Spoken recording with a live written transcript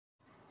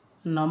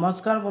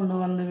নমস্কাৰ বন্ধু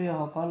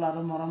বান্ধৱীসকল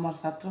আৰু মৰমৰ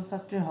ছাত্ৰ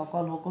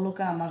ছাত্ৰীসকল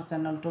সকলোকে আমাৰ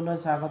চেনেলটোলৈ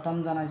স্বাগতম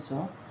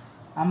জনাইছোঁ।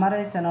 আমাৰ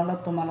এই চেনেলত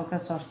তোমালোকে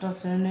ষষ্ঠ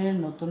শ্ৰেণীৰ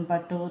নতুন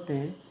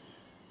পাঠ্যপুথিৰ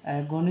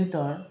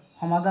গণিতৰ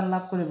সমাধান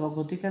লাভ কৰিব।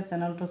 গতিকে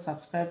চেনেলটো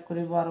ছাবস্ক্ৰাইব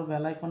কৰিব আৰু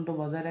বেল আইকনটো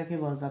বজাই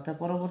ৰাখিব যাতে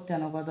পৰৱৰ্তী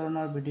এনেকুৱা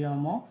ধৰণৰ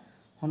ভিডিঅ'সমূহ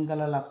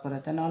সোনকালে লাভ কৰে।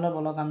 তেনেহ'লে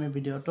বলক আমি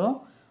ভিডিঅ'টো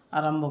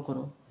আৰম্ভ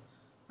কৰোঁ।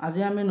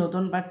 আজি আমি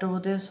নতুন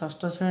পাঠ্যপুথিৰ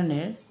ষষ্ঠ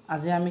শ্ৰেণীৰ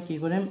আজি আমি কি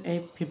কৰিম, এই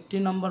 50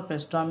 নম্বৰ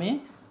পেজটো আমি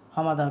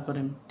সমাধান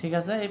কৰিম। ঠিক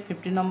আছে, এই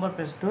 50 নম্বৰ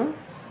পেজটোৰ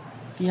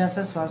কি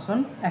আছে চোৱাচোন,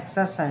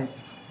 এক্সাৰচাইজ।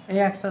 এই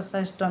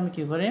এক্সাৰচাইজটো আমি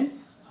কি কৰিম,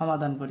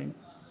 সমাধান কৰিম।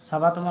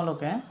 চাবা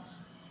তোমালোকে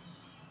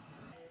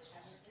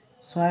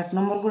চোৱা, 1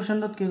 নম্বৰ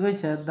কুৱেশ্যনটোত কি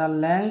কৈছে, the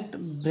length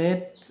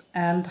ব্ৰেডথ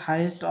and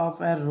height of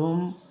A room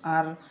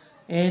R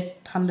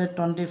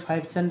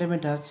 825 cm,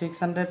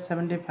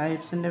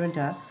 675 cm,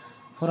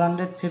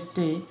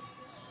 450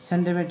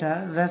 cm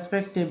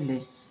respectively.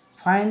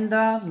 Find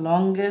the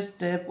longest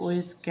step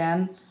which can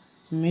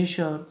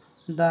measure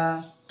the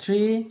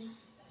 3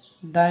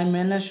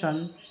 dimension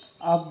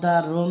of the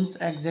rooms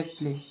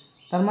exactly.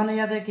 তাৰ মানে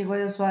ইয়াতে কি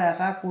কৈছে চোৱা,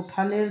 এটা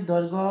কোঠালিৰ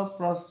দৈৰ্ঘ্য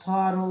প্ৰস্থ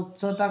আৰু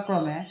উচ্চতা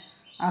ক্ৰমে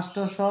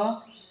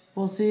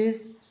 825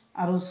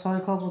 আৰু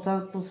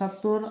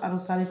 675 আৰু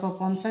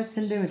 450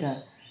 সেণ্টিমিটাৰ।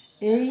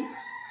 এই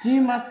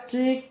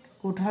ত্ৰিমাত্ৰিক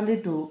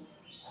কোঠালিটো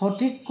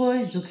সঠিককৈ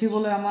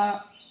জুখিবলৈ আমাৰ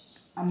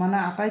মানে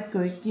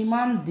আটাইতকৈ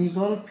কিমান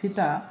দীঘল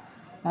ফিটা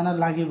মানে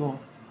লাগিব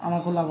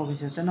আমাক ওলাব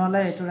গৈছে। তেনেহ'লে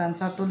এইটোৰ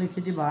এনচাৰটো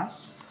লিখি দিবা।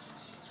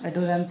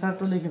 এইটোৰ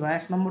এনচাৰটো লিখিবা,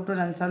 1 নম্বৰটোৰ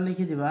এনচাৰ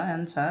লিখি দিবা।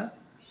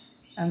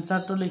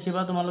 এনচাৰটো লিখিবা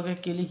তোমালোকে,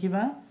 কি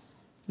লিখিবা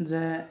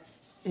যে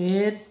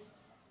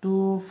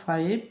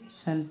 825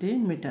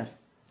 সেণ্টিমিটাৰ,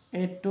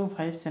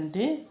 825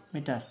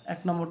 সেণ্টিমিটাৰ। 1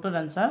 নম্বৰটোৰ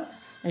এনচাৰ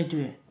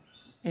এইটোৱে,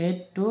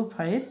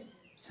 825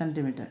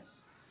 সেণ্টিমিটাৰ।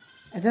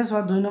 এতিয়া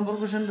চোৱা 2 নম্বৰ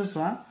কুৱেশ্যনটো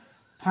চোৱা,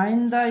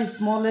 find the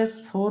smallest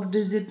 4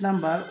 digit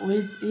number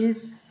wish is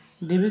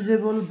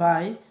divisible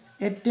by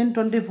 18,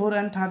 24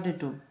 and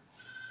 32।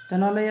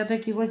 তেনেহ'লে ইয়াতে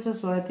কি কৈছে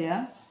চোৱা, এতিয়া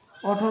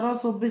 18,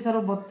 24 আৰু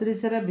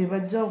 32ৰে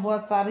বিভাজ্য হোৱা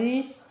 4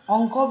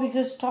 অংক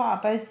বিশিষ্ট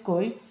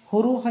আটাইতকৈ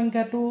সৰু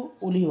সংখ্যাটো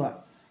উলিওৱা।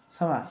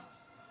 চাবা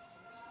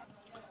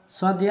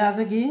দিয়া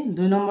আছে কি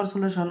 2 নম্বৰ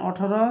সলিউশ্যন,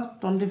 18,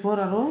 24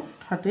 আৰু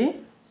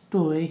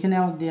 32 এইখিনি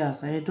আমাক দিয়া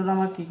আছে। এইটোৰ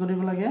আমাক কি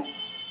কৰিব লাগে,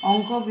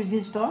 অংক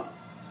বিশিষ্ট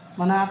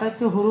মানে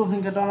আটাইতকৈ সৰু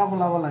সংখ্যাটো আমাক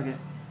ওলাব লাগে।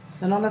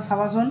 তেনেহ'লে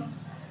চাবাচোন,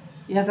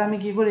 ইয়াতে আমি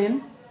কি কৰিম,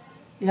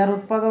 ইয়াৰ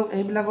উৎপাদক,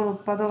 এইবিলাকৰ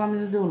উৎপাদক আমি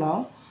যদি ওলাওঁ,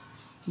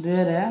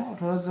 2ৰে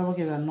 18ত যাব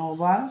কিবা 9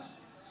 বাৰ,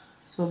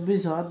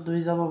 24ত 2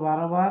 যাব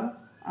 12 বাৰ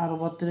আৰু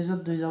 32ত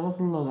 2 যাব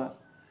 16 বাৰ।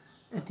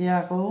 এতিয়া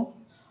আকৌ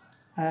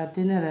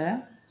 3ৰে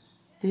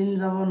 3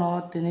 যাব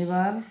 9ত 3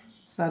 বাৰ,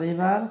 4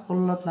 বাৰ,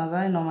 16ত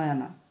নাযায়, 9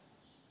 আনা।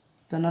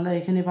 তেনেহ'লে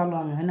এইখিনি পালোঁ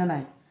আমি, হয়নে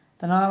নাই?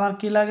 তেনেহ'লে আমাৰ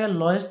কি লাগে,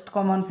 লয়েষ্ট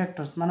কমন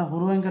ফেক্টৰছ মানে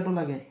সৰু সংখ্যাটো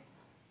লাগে।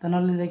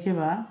 তেনেহ'লে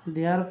লিখিবা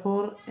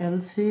therefore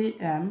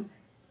LCM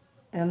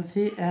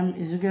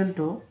is equal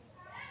to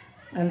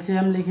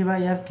LCM লিখিবা,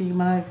 ইয়াৰ কি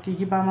মানে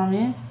কি পাম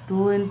আমি,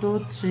 2 into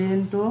 3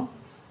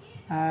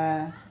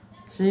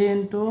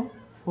 into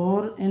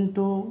 4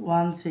 into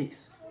 1 6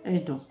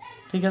 এইটো।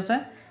 ঠিক আছে,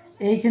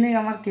 এইখিনিক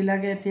আমাৰ কি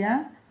লাগে, এতিয়া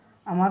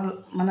আমাৰ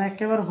মানে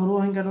একেবাৰে সৰু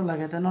সংখ্যাটো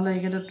লাগে। তেনেহ'লে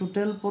এইকেইটা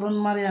টোটেল পূৰণ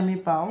মাৰি আমি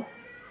পাওঁ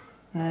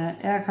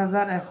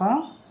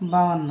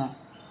 1152।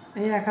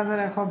 এই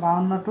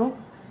 1152টোক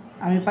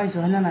আমি পাইছোঁ,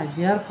 হয়নে নাই?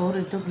 therefore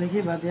এইটোক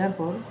লিখিবা,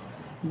 therefore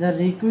যে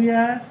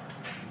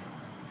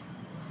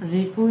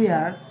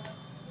required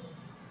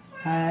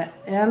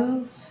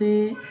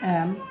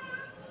LCM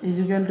is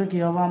equal to কি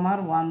হ'ব আমাৰ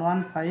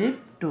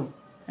 1152।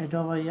 এইটো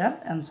হ'ব ইয়াৰ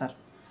এনচাৰ।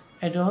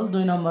 এইটো হ'ল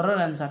 2 নম্বৰৰ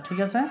এনচাৰ। ঠিক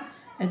আছে,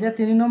 এতিয়া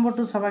 3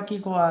 নম্বৰটো চাবা কি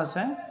কোৱা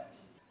আছে।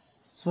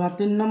 চোৱা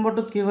 3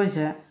 নম্বৰটোত কি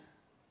কৈছে,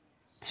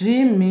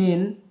 3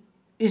 mean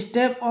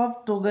step of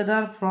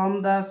together from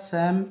the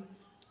same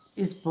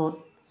spot.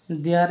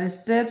 Their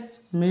steps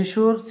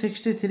measure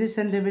 63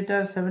 cm,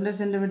 70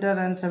 cm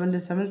and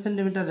 77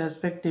 cm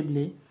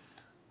respectively.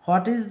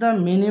 What is the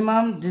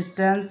minimum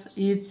distance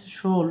each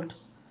should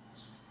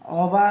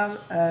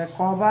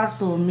cover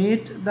to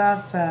meet the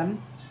same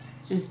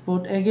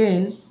spot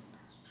again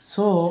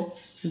so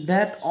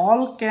that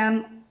all can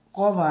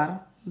cover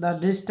the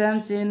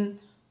distance in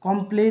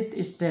complete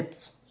steps?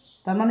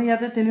 তাৰ মানে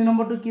ইয়াতে 3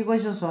 নম্বৰটো কি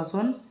কৈছে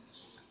চোৱাচোন,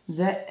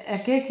 যে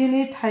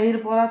একেখিনি ঠাইৰ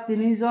পৰা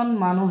 3জন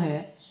মানুহে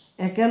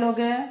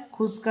একেলগে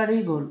খোজকাঢ়ি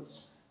গ'ল।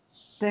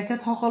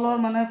 তেখেতসকলৰ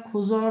মানে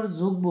খোজৰ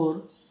যুগবোৰ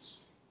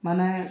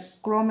মানে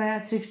ক্ৰমে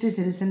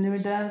 63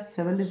 সেণ্টিমিটাৰ,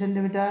 70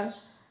 সেণ্টিমিটাৰ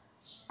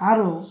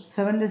আৰু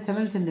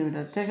 77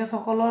 সেণ্টিমিটাৰ।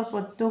 তেখেতসকলৰ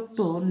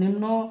প্ৰত্যেকটো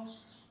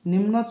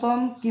নিম্নতম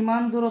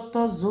কিমান দূৰত্ব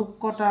যোগ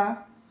কটা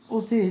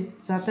উচিত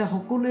যাতে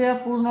সকলোৱে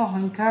পূৰ্ণ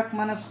সংখ্যাক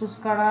মানে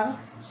খোজকাঢ়াৰ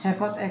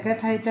শেষত একে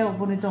ঠাইতে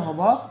উপনীত হ'ব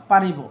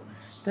পাৰিব।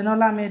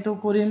 তেনেহ'লে আমি এইটো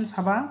কৰিম,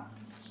 চাবা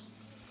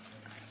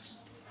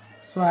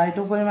চোৱা,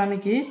 এইটো কৰিম আমি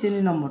কি 3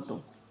 নম্বৰটো।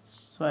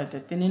 চোৱা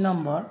এতিয়া 3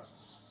 নম্বৰ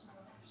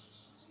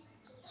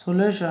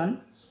সলিউশ্যন,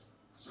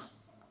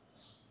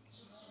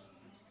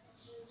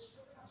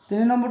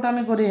 3 নম্বৰটো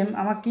আমি কৰিম।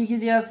 আমাক কি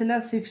দিয়া আছিলে,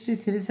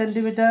 63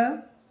 সেণ্টিমিটাৰ,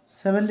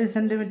 70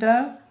 সেণ্টিমিটাৰ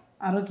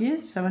আৰু কি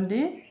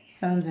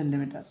 77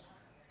 সেন্টিমিটাৰ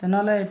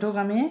তেনেহ'লে এটুক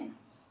আমি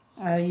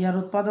ইয়াৰ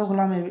উৎপাদক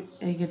হলাম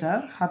এইকেইটাৰ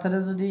হাতেৰে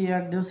যদি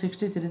ইয়াক দিওঁ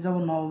 63 যাব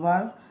 9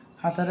 বাৰ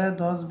হাতেৰে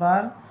 10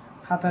 বাৰ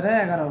হাতেৰে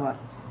 11 বাৰ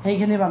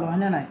এইখিনি পালো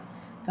হয়নে নাই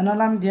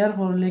তেনেহ'লে আমি দিয়াৰ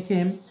পর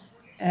লিখিম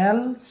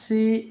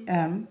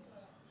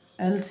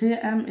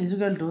LCM is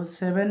equal to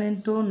 7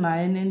 into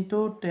 9 into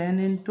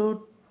 10 into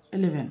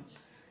 11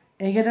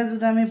 এইকেইটা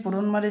যদি আমি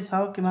পূৰণ মাৰি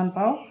চাওঁ কিমান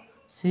পাওঁ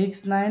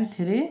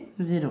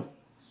 6930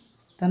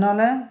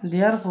 তেনেহ'লে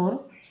দিয়াৰ পৰ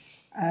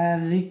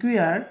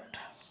required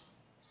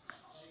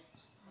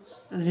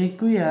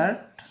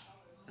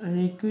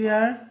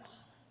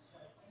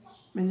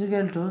is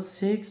equal to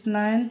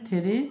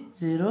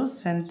 6930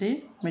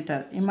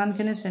 centimetre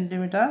ইমানখিনি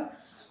সেন্টিমিটাৰ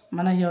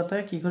মানে হিয়তে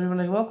কি কৰিব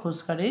লাগিব খোজ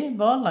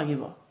কাঢ়িব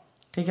লাগিব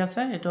ঠিক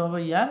আছে এটো হ'ব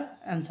ইয়াৰ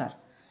आंसर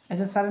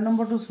এটা 4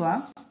 নম্বৰটো চোৱা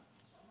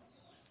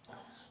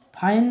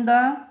find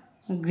the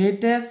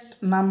greatest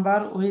number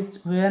which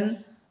when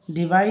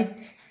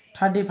divides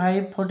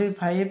 35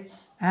 45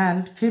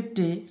 and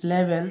 50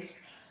 levels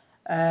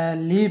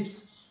leaves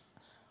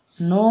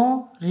no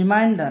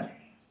remainder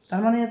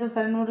তার মানে এটা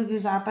 4 নম্বৰটো কি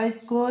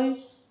আটাইতকৈ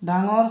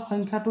ডাঙৰ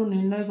সংখ্যাটো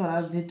নিৰ্ণয় কৰা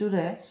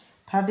যেটোৰে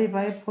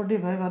 35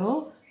 45 আৰু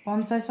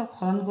 50 ক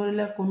হৰণ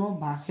কৰিলে কোনো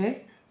ভাগশেষ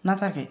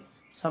নাথাকে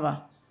চাবা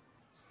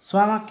সো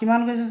আমাক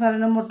কিমান কৈছে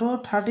 4 নম্বৰটো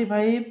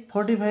 35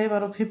 45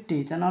 আৰু 50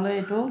 তেনেহলে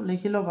এটো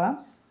লিখি লবা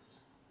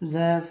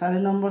যে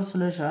 4 নম্বৰ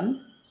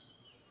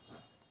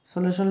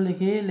সলিউশন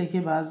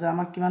লিখিবা যে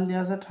আমাক কিমান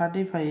দিয়া আছে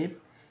 35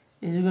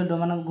 ইজ ইকুয়াল টু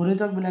মানে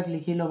গুণিতক বিলাক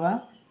লিখি লবা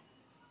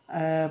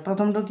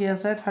প্ৰথমটো কি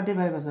আছে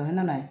 35 আছে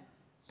হয়না নাই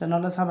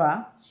তেনেহলে চাবা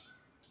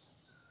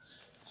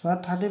সো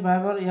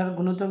 35 ৰ ইয়াৰ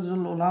গুণিতক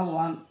জুল ওলা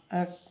 1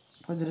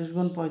 35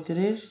 গুণ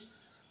 35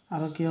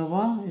 আৰু কি হ'ব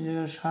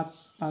 7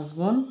 5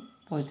 গুণ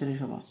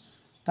 35 হ'ব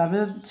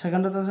তাৰপিছত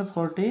সেকেন্ডত আছে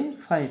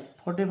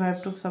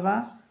 45 টুক চাবা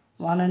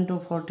 1 into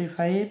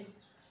 45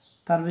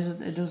 তাৰপিছত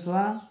এটো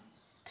চোৱা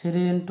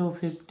 3 into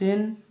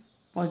 15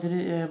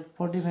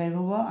 45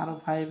 হ'ব আৰু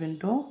 5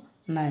 into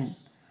 9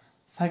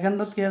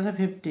 সেকেন্ডত কি আছে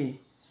 50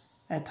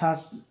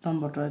 থাৰ্ড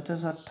নম্বৰটো এটা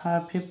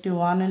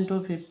 51 into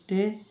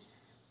 50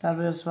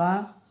 তাৰপিছত চোৱা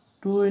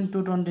 2 into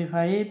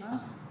 25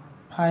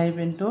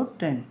 5 into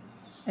 10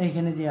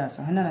 এইখিনি দিয়া আছে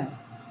হয়না নাই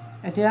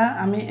এতিয়া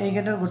আমি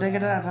এইকেইটাৰ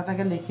গোটেইকেইটাৰ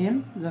এটাটাকে লিখিম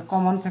যে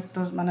কমন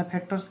ফ্যাক্টৰস মানে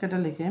ফ্যাক্টৰস কেইটা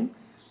লিখিম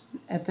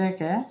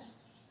এতেকে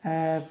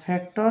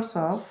ফ্যাক্টৰস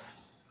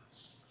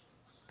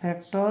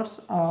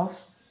অফ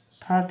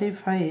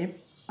 35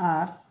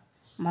 আৰ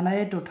মানে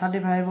এইটো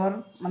 35 ৰ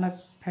মানে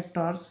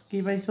ফ্যাক্টৰস কি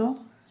পাইছো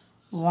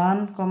 1,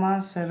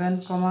 7,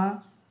 5,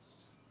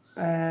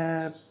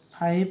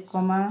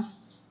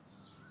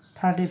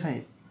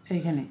 35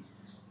 এইখিনি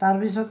তাৰ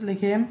পিছত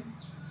লিখিম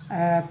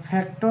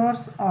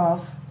ফ্যাক্টৰস অফ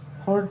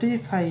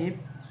 45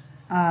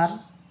 আৰ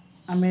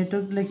আমি এটো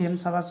লিখিম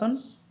চাবাচোন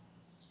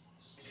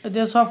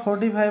এতিয়া সব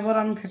 45 ৰ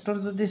আমি ফ্যাক্টৰ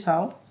যদি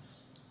চাও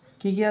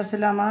কি কি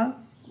আছিল আমাৰ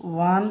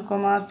 1,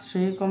 3,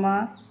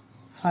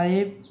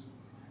 5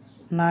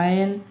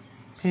 9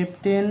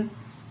 15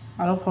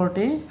 আৰু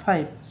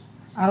 45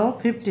 আৰু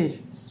 50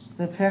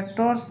 the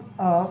factors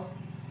of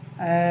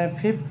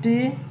 50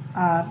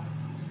 are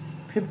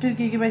 50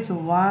 কি পাইছো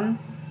 1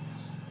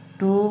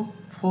 2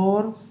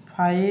 4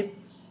 5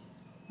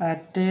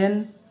 10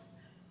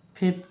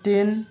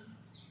 15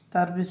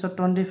 তাৰ পিছত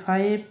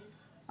 25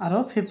 আৰু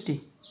 50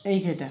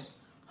 এইকেইটা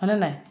হয়নে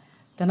নাই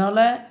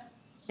তেনেহলে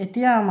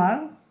এতিয়া আমাৰ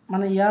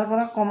মানে ইয়াৰ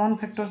পৰা কমন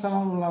ফ্যাক্টৰস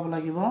আমাক ওলাব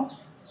লাগিব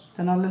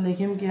তেনেহলে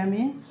লিখিম কি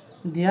আমি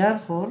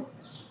therefore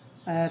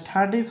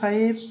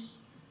 35,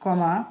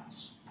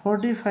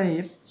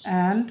 45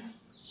 and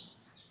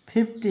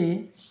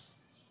 50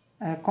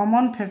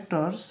 common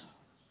factors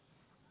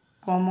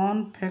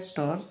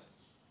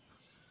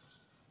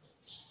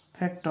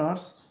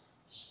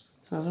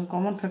so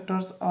common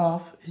factors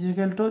of is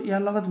equal to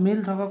ইয়াৰ লগত মিল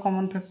থকা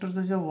common factors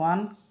হৈছে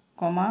 1,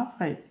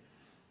 5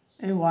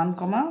 এই 1,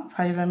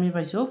 5 আমি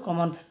পাইছো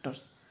common factors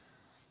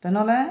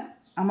তেনেহলে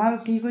আমাৰ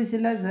কি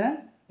কৈছিলে যে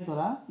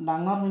কৰা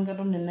ডাঙৰ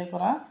সংখ্যাটো নিৰ্ণয়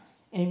কৰা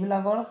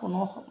এইবিলাকৰ কোনো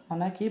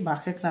মানে কি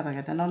ভাগশেষ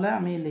নাথাকে তেনেহলে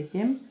আমি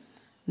লিখিম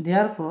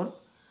therefore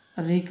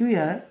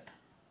required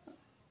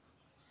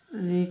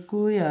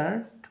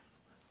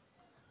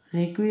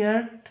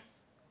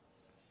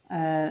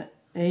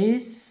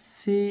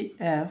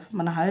HCF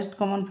মানে highest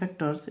common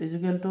factors is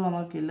equal to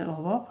আমাৰ কি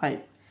হ'ব 5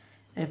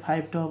 এই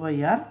 5 টো হ'ব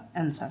ইয়াৰ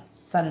आंसर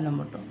 4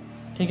 নম্বৰটো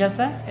ঠিক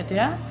আছে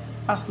এতিয়া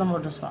 5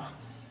 নম্বৰটো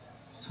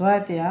চোৱা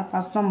এতিয়া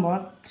 5 number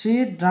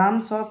 3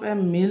 drums of a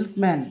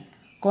milkman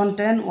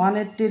contain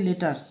 180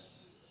 liters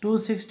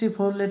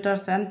 264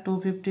 liters and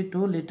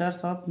 252 liters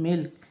of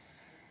milk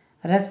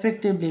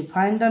respectively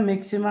find the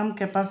maximum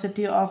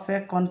capacity of a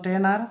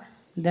container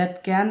that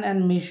can and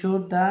measure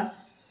the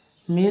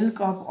milk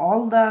of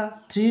all the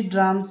 3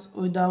 drums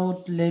without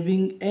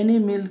leaving any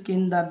milk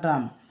in the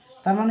drum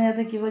তাৰ মানে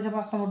ইয়াতে কি কৈছে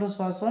 5 নম্বৰটো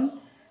চোৱাচোন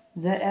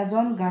যে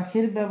এজন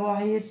গাখীৰ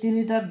ব্যৱহাৰীয়ে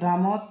 3টা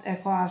ড্ৰামত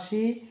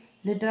 180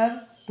 লিটাৰ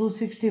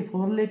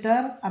 264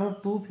 লিটাৰ আৰু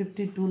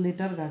 252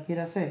 লিটাৰ গাখীৰ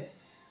আছে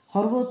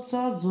সৰ্বোচ্চ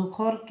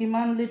জোখৰ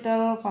কিমান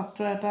লিটাৰৰ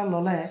পাত্ৰ এটা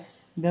ললে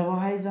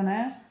ব্যৱহাৰীজনে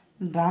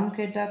ড্ৰাম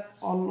কেইটাত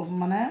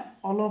মানে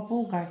অলপো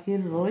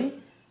গাখীৰ ৰৈ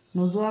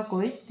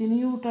নোযোৱাকৈ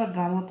তিনিওটা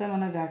ড্ৰামতে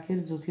মানে গাখীৰ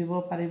জুখিব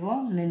পাৰিব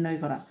নিৰ্ণয়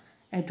কৰা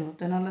এইটো।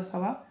 তেনেহ'লে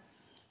চাবা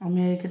আমি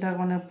এইকেইটাৰ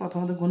কাৰণে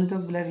প্ৰথমতে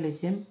গুণিতকবিলাক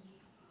লিখিম।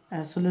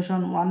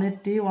 সলিউশ্যন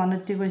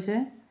 180 কৈছে,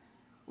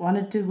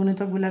 180ৰ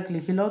গুণিতকবিলাক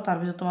লিখি লওঁ,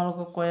 তাৰপিছত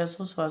তোমালোকক কৈ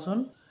আছোঁ চোৱাচোন।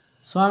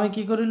 চোৱা আমি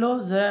কি কৰিলোঁ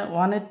যে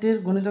 180ৰ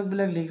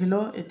গুণিতকবিলাক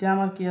লিখিলোঁ। এতিয়া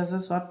আমাৰ কি আছে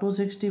চোৱা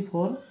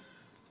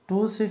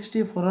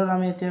 264ৰ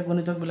আমি এতিয়া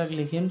গুণিতকবিলাক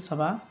লিখিম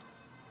চাবা।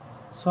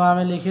 চোৱা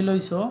আমি লিখি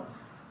লৈছোঁ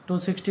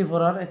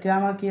 264ৰ। এতিয়া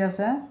আমাৰ কি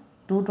আছে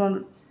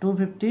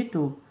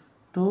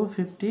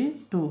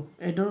 252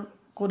 এইটো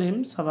কৰিম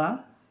চাবা।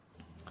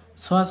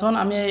 চোৱাচোন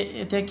আমি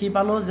এতিয়া কি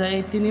পালোঁ যে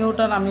এই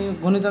তিনিওটাত আমি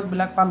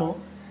গুণিতকবিলাক পালোঁ।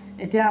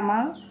 এতিয়া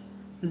আমাৰ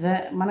যে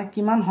মানে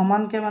কিমান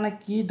সমানকৈ মানে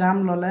কি দাম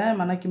ল'লে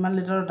মানে কিমান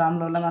লিটাৰৰ দাম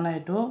ল'লে মানে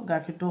এইটো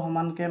গাখীৰটো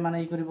সমানকৈ মানে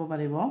কৰিব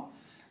পাৰিব।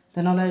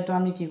 তেনেহ'লে এইটো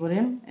আমি কি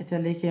কৰিম এতিয়া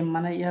লিখিম।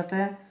 মানে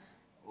ইয়াতে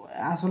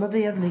আচলতে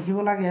ইয়াত লিখিব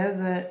লাগে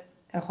যে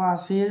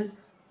 180ৰ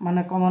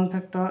মানে common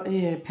factor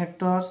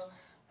factors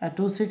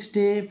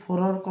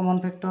 264ৰ common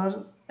factors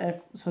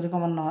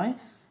common নহয়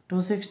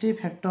 260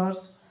 ফেক্টৰ্ছ,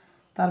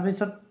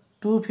 তাৰপিছত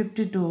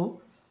 252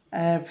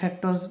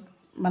 ফেক্টৰ্ছ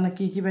মানে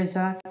কি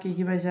পাইছা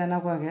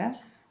এনেকুৱাকৈ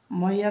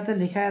মই ইয়াতে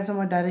লিখাই আছে।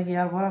 মই ডাইৰেক্ট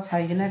ইয়াৰ পৰা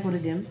চাই কিনে কৰি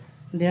দিম।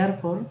 দিয়াৰ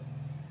ফল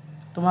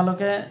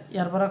তোমালোকে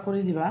ইয়াৰ পৰা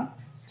কৰি দিবা।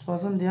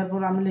 চোৱাচোন দিয়াৰ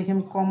ফল আমি লিখিম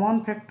common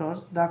factors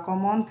the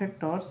common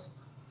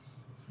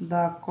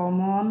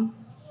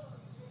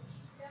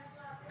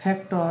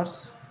factors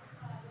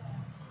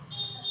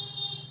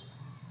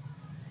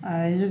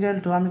equal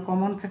two আমি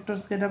কমন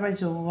ফেক্টৰ্ছ কেইটা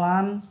পাইছোঁ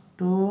 1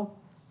 2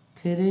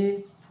 3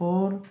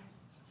 4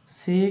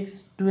 6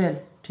 12।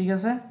 ঠিক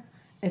আছে।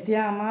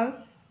 এতিয়া আমাৰ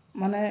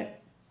মানে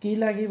কি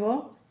লাগিব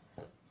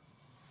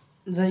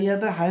যে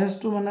ইয়াতে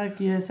হায়েষ্টটো মানে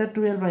কি আছে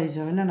 12 আহিছে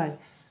হয়নে নাই।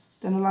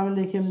 তেনেহ'লে আমি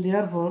লিখিম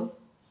দিয়াৰ ফল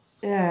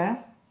এ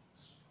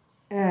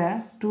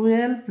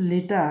 12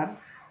 litre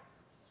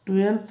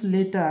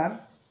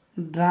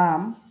drum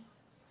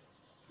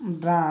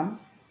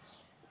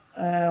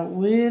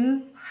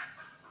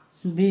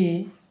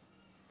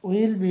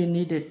will be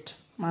needed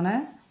মানে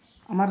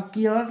আমাৰ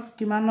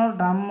কিমানৰ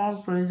ড্ৰামৰ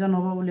প্ৰয়োজন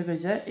হ'ব বুলি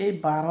কৈছে এই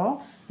 12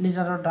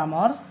 লিটাৰৰ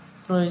ড্ৰামৰ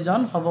প্ৰয়োজন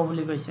হ'ব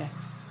বুলি কৈছে।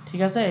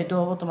 ঠিক আছে। এইটো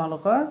হ'ব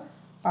তোমালোকৰ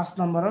 5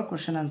 নম্বৰৰ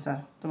কুৱেশ্যন এনচাৰ।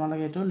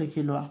 তোমালোকে এইটো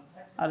লিখি লোৱা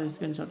আৰু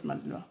স্ক্ৰীনশ্বট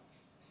মাৰি লোৱা।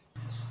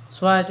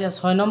 চোৱা এতিয়া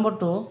 6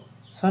 নম্বৰটো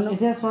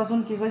এতিয়া চোৱাচোন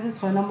কি কৈছে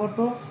 6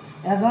 নম্বৰটো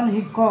এজন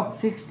শিক্ষক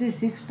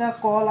 66টা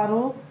কল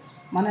আৰু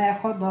মানে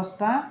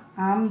 110টা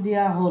আম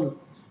দিয়া হ'ল।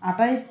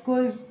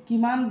 আটাইতকৈ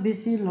কিমান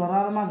বেছি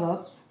ল'ৰাৰ মাজত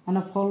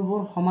মানে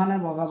ফলবোৰ সমানে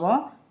ভগাব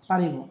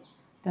পাৰিব।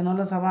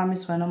 তেনেহ'লে চাবা আমি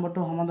 6 নম্বৰটো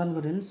সমাধান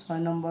কৰিম। 6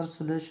 নম্বৰ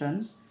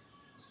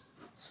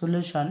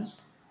সলিউশ্যন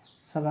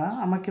চাবা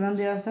আমাক কিমান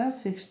দিয়া আছে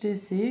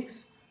 66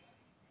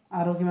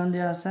 আৰু কিমান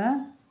দিয়া আছে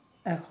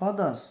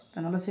 110।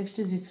 তেনেহ'লে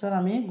 66ৰ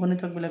আমি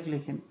গুণিতকবিলাক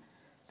লিখিম।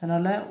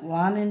 তেনেহ'লে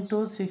 1 ×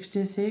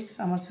 66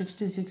 আমাৰ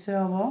 66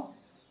 হ'ব,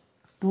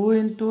 2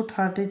 ×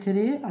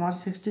 33 আমাৰ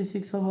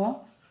 66 হ'ব,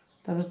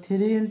 তাৰপিছত 3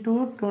 ×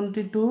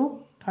 22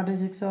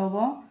 36 হ'ব,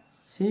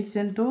 6 ×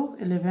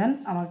 11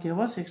 আমাৰ কি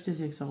হ'ব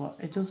 66 হ'ব।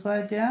 এইটো চোৱা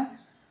এতিয়া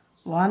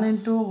 1 ×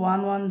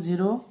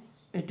 110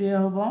 এইটোৱে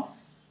হ'ব,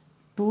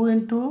 2 ×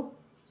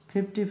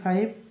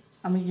 55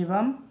 আমি কি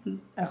পাম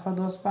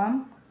 110 পাম,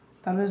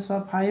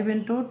 তাৰপিছত 5 ×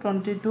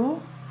 22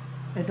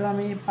 এইটো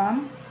আমি পাম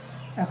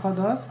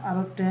 110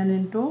 আৰু 10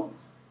 ×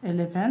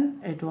 11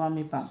 এইটো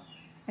আমি পাম।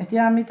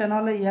 এতিয়া আমি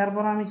তেনেহ'লে ইয়াৰ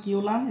পৰা আমি কি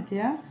ওলাম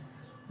এতিয়া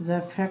যে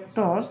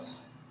ফেক্টৰ্ছ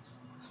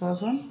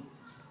চোৱাচোন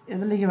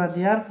এইটো লিখিবা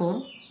দিয়াৰ ফল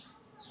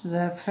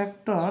যে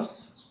ফেক্টৰ্ছ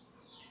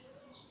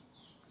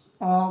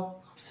অফ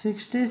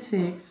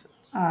 66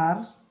 আৰ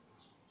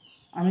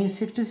আমি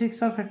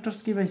 66ৰ ফেক্টৰ্ছ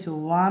কি পাইছোঁ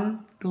 1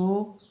 2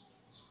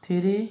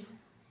 3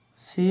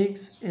 6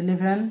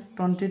 11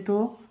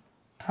 22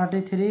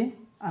 33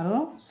 আৰু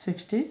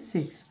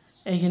 66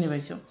 এইখিনি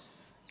পাইছোঁ।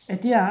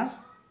 এতিয়া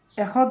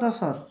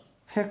 110ৰ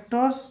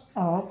ফেক্টৰ্ছ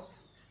অফ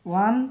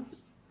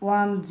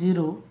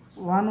 110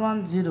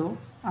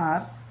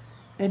 আৰ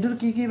এইটোৰ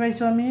কি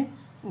পাইছোঁ আমি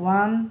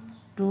 1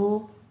 2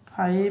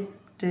 5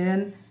 10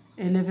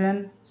 11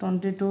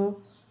 22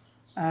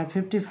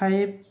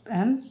 55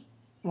 and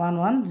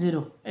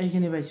 110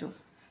 এইখিনি পাইছোঁ।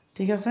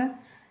 ঠিক আছে।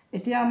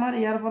 এতিয়া আমাৰ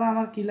ইয়াৰ পৰা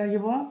আমাৰ কি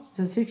লাগিব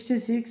যে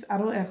 66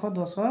 আৰু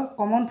 110ৰ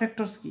কমন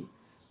ফেক্টৰ্ছ কি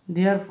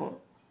দিয়াৰ ফল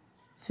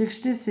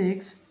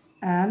 66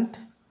 and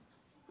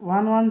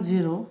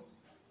 110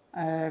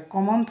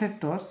 কমন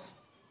ফেক্টৰ্ছ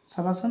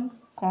চাবাচোন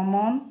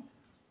কমন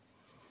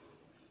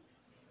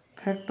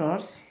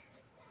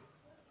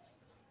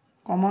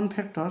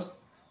ফেক্টৰ্ছ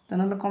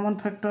তেনেহ'লে কমন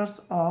ফেক্টৰ্ছ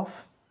অফ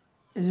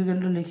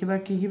ইজুকেলটো লিখিবা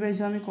কি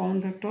পাইছোঁ আমি কমন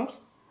ফেক্টৰ্ছ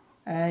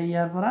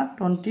ইয়াৰ পৰা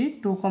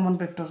 22 কমন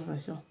ফেক্টৰ্ছ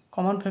পাইছোঁ।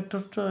 কমন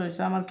ফেক্টৰটো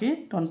হৈছে আমাৰ কি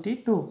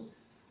 22।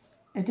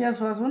 এতিয়া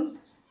চোৱাচোন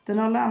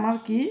তেনেহ'লে আমাৰ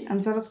কি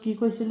এনচাৰত কি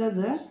কৈছিলে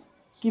যে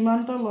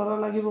কিমানটা ল'ৰা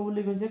লাগিব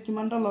বুলি কৈছে,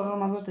 কিমানটা ল'ৰাৰ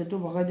মাজত এইটো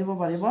ভগাই দিব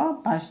পাৰিব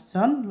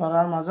 22জন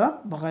ল'ৰাৰ মাজত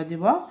ভগাই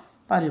দিব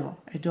পাৰিব।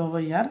 এইটো হ'ব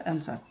ইয়াৰ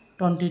এনচাৰ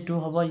 22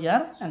 হ'ব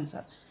ইয়াৰ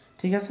এনচাৰ।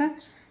 ঠিক আছে।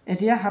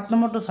 এতিয়া 7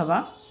 নম্বৰটো চাবা।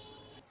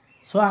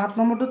 সো 7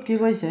 নম্বৰটোত কি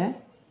কৈছে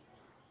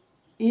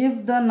if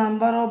the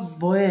number of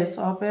boys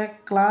of a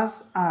class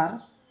are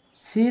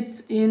sits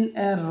in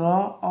a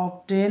row of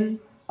 10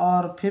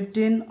 or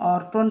 15 or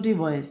 20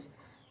 boys,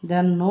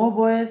 then no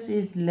boys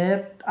is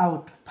left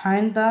out.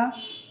 Find the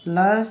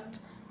last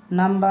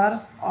number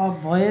of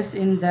boys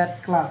in that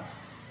class.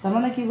 তার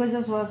মানে কি কৈছে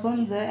চোৱাচোন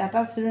যে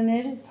এটা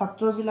শ্ৰেণীৰ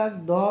ছাত্ৰবিলাক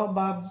 10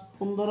 বা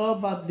 15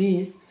 বা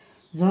 20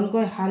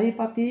 জনকৈ শাৰী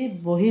পাতি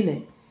বহিলে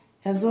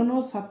এজনো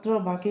ছাত্ৰ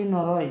বাকী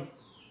নৰয়।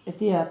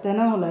 এতিয়া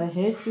তেনেহ'লে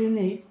সেই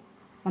শ্ৰেণীত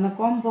মানে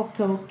কম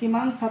পক্ষেও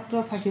কিমান ছাত্ৰ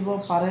থাকিব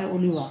পাৰে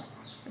উলিওৱা।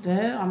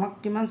 এতিয়া আমাক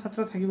কিমান ছাত্ৰ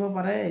থাকিব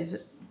পাৰে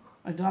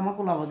এইটো আমাক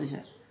ওলাব দিছে।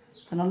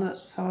 তেনেহ'লে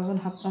চাবাচোন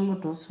 7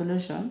 নম্বৰটো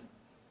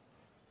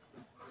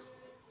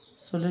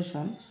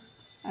সলিউশন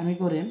আমি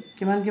কৰিম।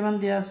 কিমান কিমান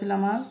দিয়া আছিল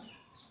আমাৰ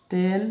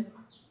 10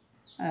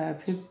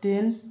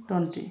 15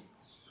 20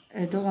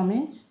 এইটোক আমি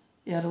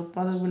ইয়াৰ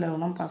উৎপাদকবিলাক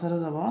ওলাম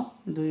 5 যাব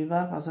 2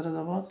 বাৰ 5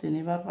 যাব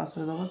 3 বাৰ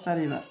 5 যাব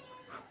 4 বাৰ।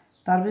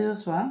 তাৰপিছত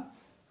চোৱা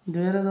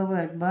 2 যাব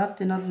 1 বাৰ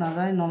 3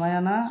 নাযায় নমাই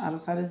আনা আৰু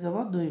 4 যাব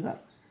 2 বাৰ।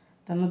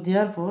 তেনে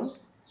দিয়াৰ পর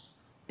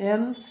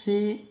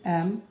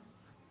LCM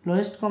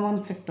লোয়েস্ট কমন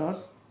ফ্যাক্টরস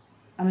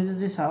আমি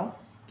যদি চাও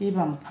কি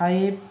পাম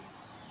 5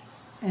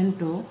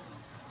 into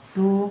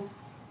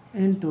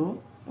 2 into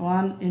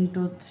 1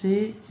 into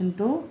 3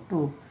 into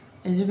 2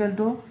 is equal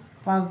to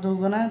 5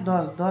 দুগুণে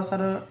 10 10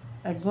 আর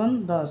 1 গুণ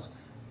 10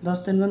 10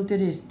 3 গুণ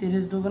 30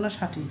 30 দুগুণে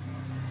 60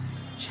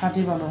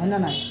 60 পালো হয় না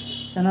নাই।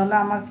 তেনেহ'লে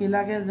আমাক কি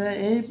লাগে যে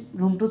এই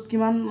ৰুমটোত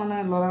কিমান মানে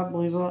ল'ৰা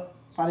বহিব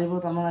পাৰিব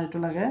তাৰমানে এইটো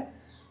লাগে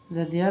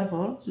যে দিয়াৰ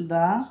পর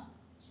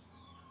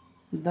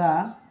the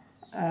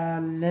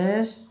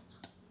least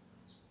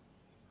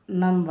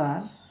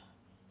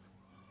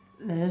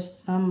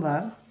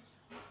number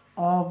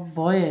of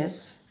boys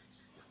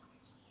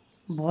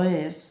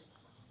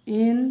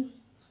in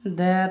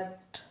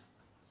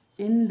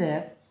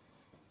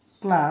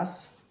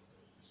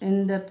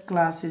that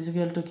class is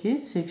equal to কি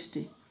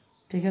 60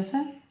 ঠিক আছে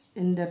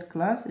in that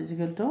class is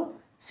equal to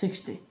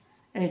 60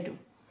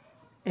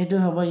 এইটো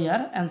হ'ব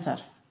ইয়াৰ এনসাৰ।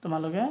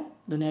 তোমালোকে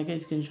ধুনীয়াকৈ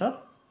স্ক্ৰিনশট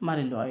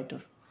মাৰি লোৱা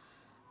এইটোৰ।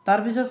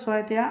 তাৰপিছত চোৱা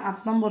এতিয়া 8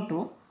 নম্বৰটো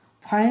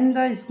find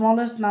the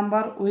smallest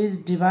number wish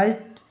divide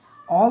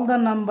all the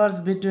numbers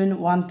between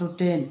 1 to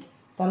 10।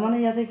 তাৰমানে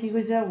ইয়াতে কি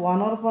কৈছে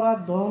 1 পৰা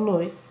 10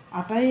 লৈ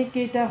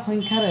আটাইকেইটা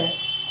সংখ্যাৰে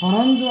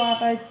হৰণ যোৱা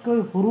আটাইতকৈ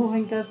সৰু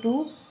সংখ্যাটো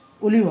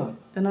উলিওৱা।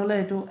 তেনেহ'লে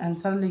এইটো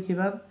এনসাৰ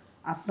লিখিবা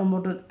 8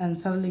 নম্বৰটোত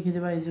এনসাৰ লিখি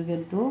দিবা ইজ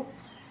ইকুৱেল টু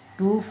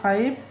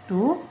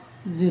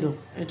 2520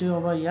 এইটো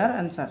হ'ব ইয়াৰ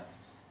এনসাৰ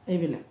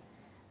এইবিলাক।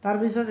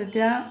 তাৰপিছত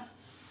এতিয়া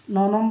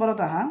 9 নম্বৰত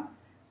আহা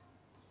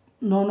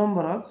 9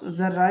 নম্বৰত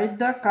যে ৰাইট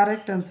দ্য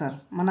কাৰেক্ট এনসাৰ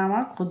মানে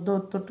আমাক শুদ্ধ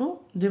উত্তৰটো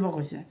দিব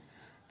কৈছে।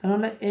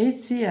 তেনেহ'লে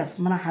HCF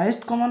মানে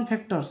হাইয়েষ্ট কমন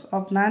ফ্যাক্টৰস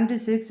অফ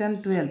 96 and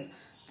 12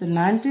 তো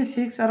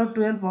 96 আৰু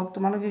 12ক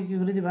তোমালোকে কি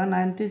কৰি দিবা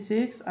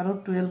 96 আৰু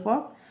 12ক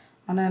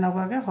মানে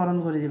এনেকুৱাকৈ হৰণ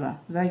কৰি দিবা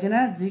যাই কিনে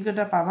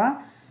যিকেইটা পাবা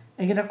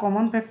এইকেইটা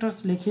কমন ফ্যাক্টৰস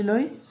লিখি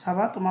লৈ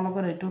চাবা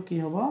তোমালোকৰ এইটো কি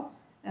হ'ব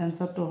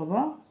এনসাৰটো হ'ব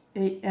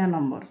এই এ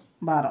নম্বৰ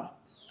 12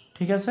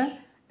 ঠিক আছে।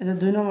 এটা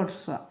 2 নম্বৰটো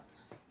চোৱা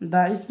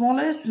the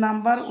smallest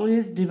number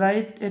which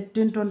divide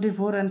 18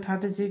 24 and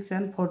 36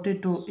 and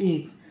 42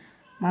 is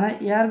মানে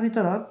ইয়াৰ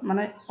ভিতৰত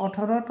মানে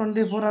 18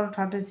 24 আৰু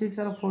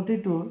 36 আৰু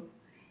 42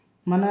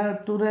 মানে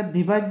তোৰে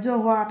বিভাজ্য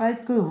হোৱা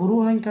আটাইতকৈ সৰু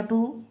সংখ্যাটো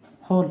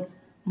হ'ল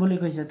বুলি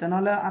কৈছে।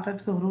 তেনেহ'লে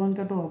আটাইতকৈ সৰু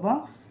সংখ্যাটো হ'ব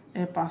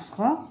এই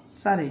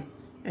 504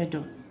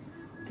 এইটো।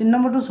 3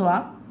 নম্বৰটো চোৱা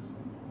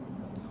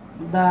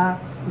the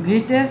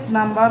greatest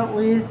number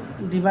which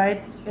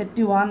divides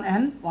 81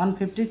 and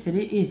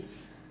 153 is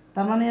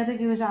তাৰমানে ইয়াতে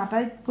কি হৈছে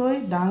আটাইতকৈ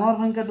ডাঙৰ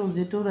সংখ্যাটো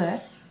যিটোৰে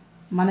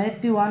মানে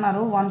 81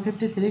 আৰু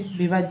 153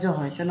 বিভাজ্য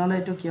হয় তেনেহ'লে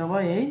এইটো কি হ'ব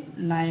এই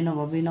 9 হ'ব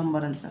বি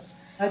নম্বৰ এনসাৰ।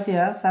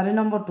 এতিয়া 4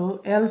 নম্বৰটো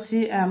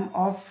LCM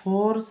of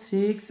 4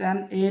 6 and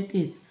 8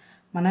 is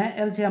মানে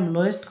LCM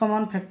লোয়েস্ট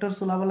কমন ফ্যাক্টৰস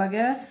ওলাব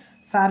লাগে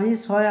 4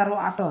 6 আৰু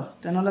 8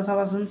 তেনেহ'লে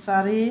চাবাচোন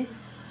 4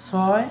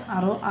 6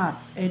 আৰু 8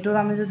 এইটোৰ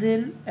আমি যদি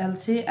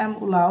LCM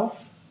ওলাও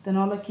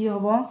তেনেহ'লে কি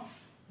হ'ব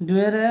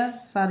 2 ৰে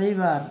 4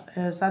 বাৰ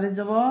 4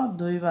 যাব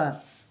 2 বাৰ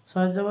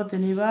 6 যাব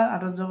 3 বাৰ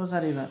 8 যাব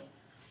 4 বাৰ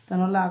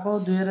তেনেহ'লে আকৌ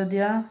 2 ৰে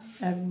দিয়া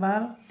 1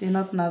 বাৰ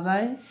 3ত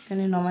নাযায়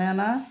 3 নমাই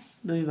আনা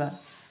 2 বাৰ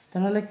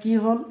তেনেহ'লে কি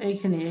হ'ল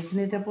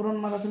এইখিনিতে পূৰণ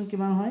মাৰাচোন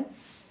কিমান হয়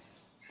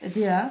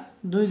এতিয়া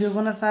 2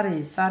 দুগুণে 4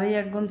 4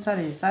 1 গুণ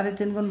 4 4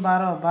 3 গুণ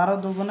 12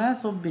 12 দুগুণে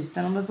 24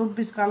 তেনেহ'লে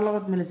 24 কাৰ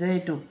লগত মিলিছে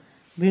এইটো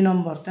বি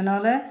নম্বৰ।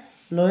 তেনেহ'লে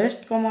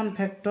lowest common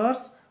ফ্যাক্টৰস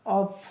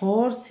of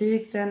 4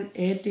 6 and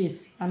 8 is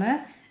মানে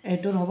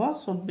এইটোৰ হ'ব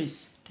 24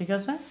 ঠিক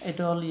আছে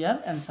এইটো হ'ল ইয়াৰ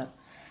এনসাৰ।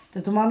 তো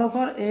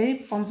তোমালোকৰ এই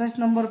 50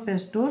 নম্বৰ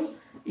পেজটোৰ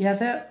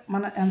ইয়াতে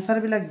মানে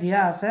এনসাৰবিলাক দিয়া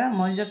আছে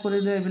মই যে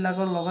কৰিলোঁ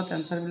এইবিলাকৰ লগত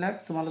এনসাৰবিলাক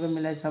তোমালোকে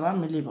মিলাই চাবা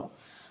মিলিব।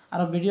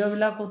 আৰু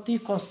ভিডিঅ'বিলাক অতি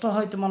কষ্ট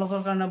হয় তোমালোকৰ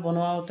কাৰণে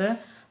বনোৱাতে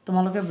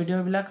তোমালোকে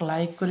ভিডিঅ'বিলাক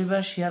লাইক কৰিবা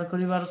শ্বেয়াৰ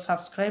কৰিবা আৰু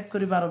সাবস্ক্ৰাইব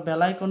কৰিবা আৰু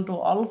বেল আইকনটো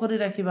অল কৰি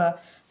ৰাখিবা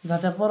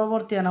যাতে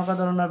পৰৱৰ্তী এনেকুৱা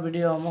ধৰণৰ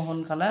ভিডিঅ'সমূহ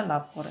সোনকালে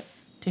লাভ কৰে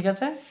ঠিক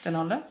আছে।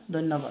 তেনেহ'লে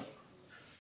ধন্যবাদ।